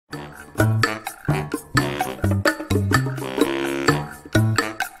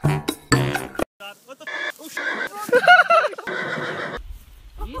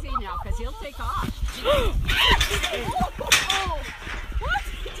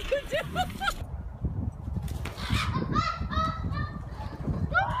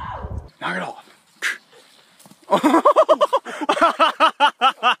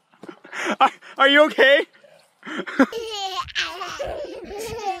Are you okay?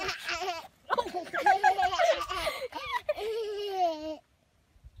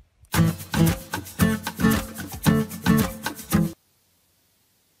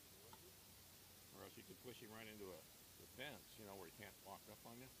 Push him right into a fence, you know, where he can't walk up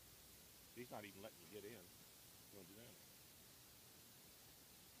on you. He's not even letting you get in. You want to do that?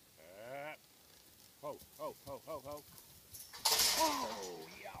 Ho, ho, ho, ho, ho. Oh,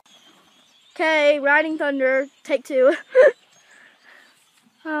 yeah. Okay, Riding Thunder, take 2.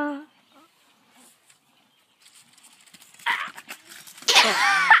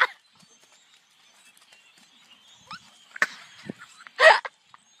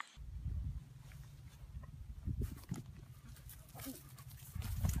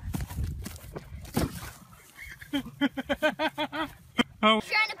 I'm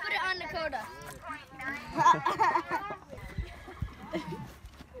trying to put it on Dakota.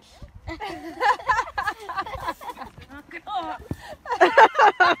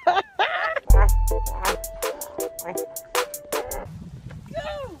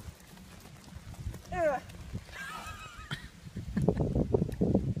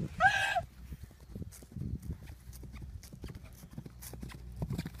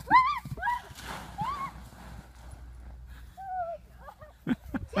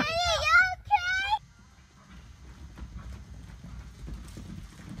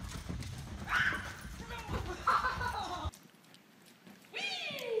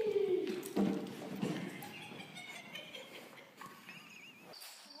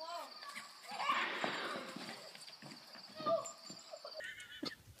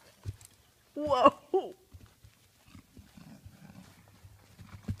 Whoa.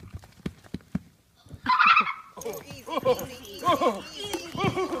 Easy.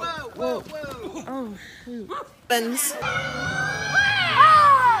 Whoa, whoa, whoa. Oh, shoot. Buttons.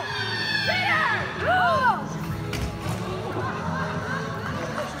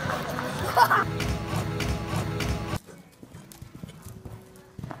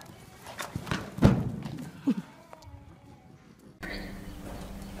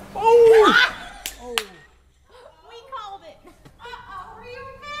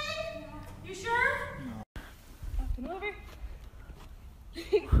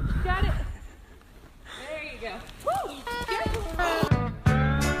 Got it. There you go. Woo!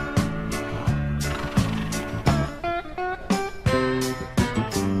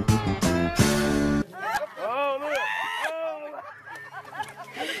 Oh, look.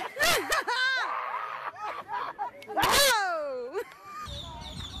 Whoa!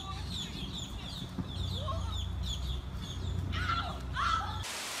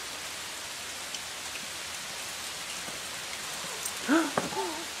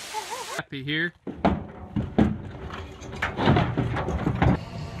 Happy here.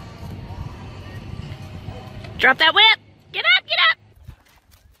 Drop that whip! Get up, get up!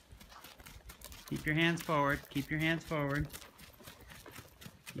 Keep your hands forward. Keep your hands forward.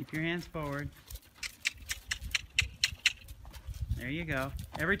 Keep your hands forward. There you go.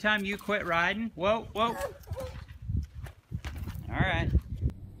 Every time you quit riding, whoa, whoa. All right.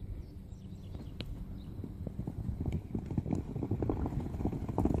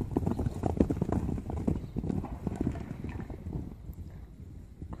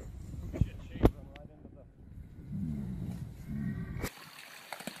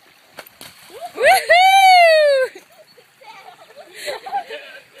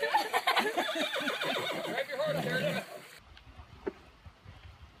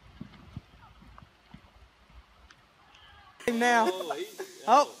 Him now.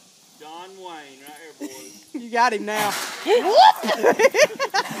 Oh, John Wayne right here, boys. you got him now. You don't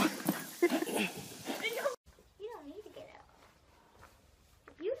need to get out.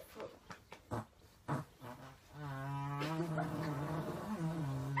 Beautiful.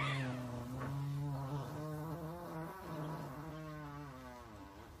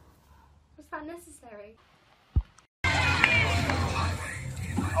 It's not necessary.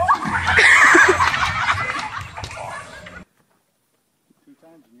 Two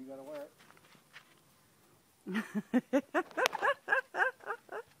times and you gotta wear it.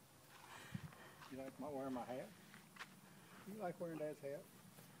 You like my wearing my hat? You like wearing Dad's hat?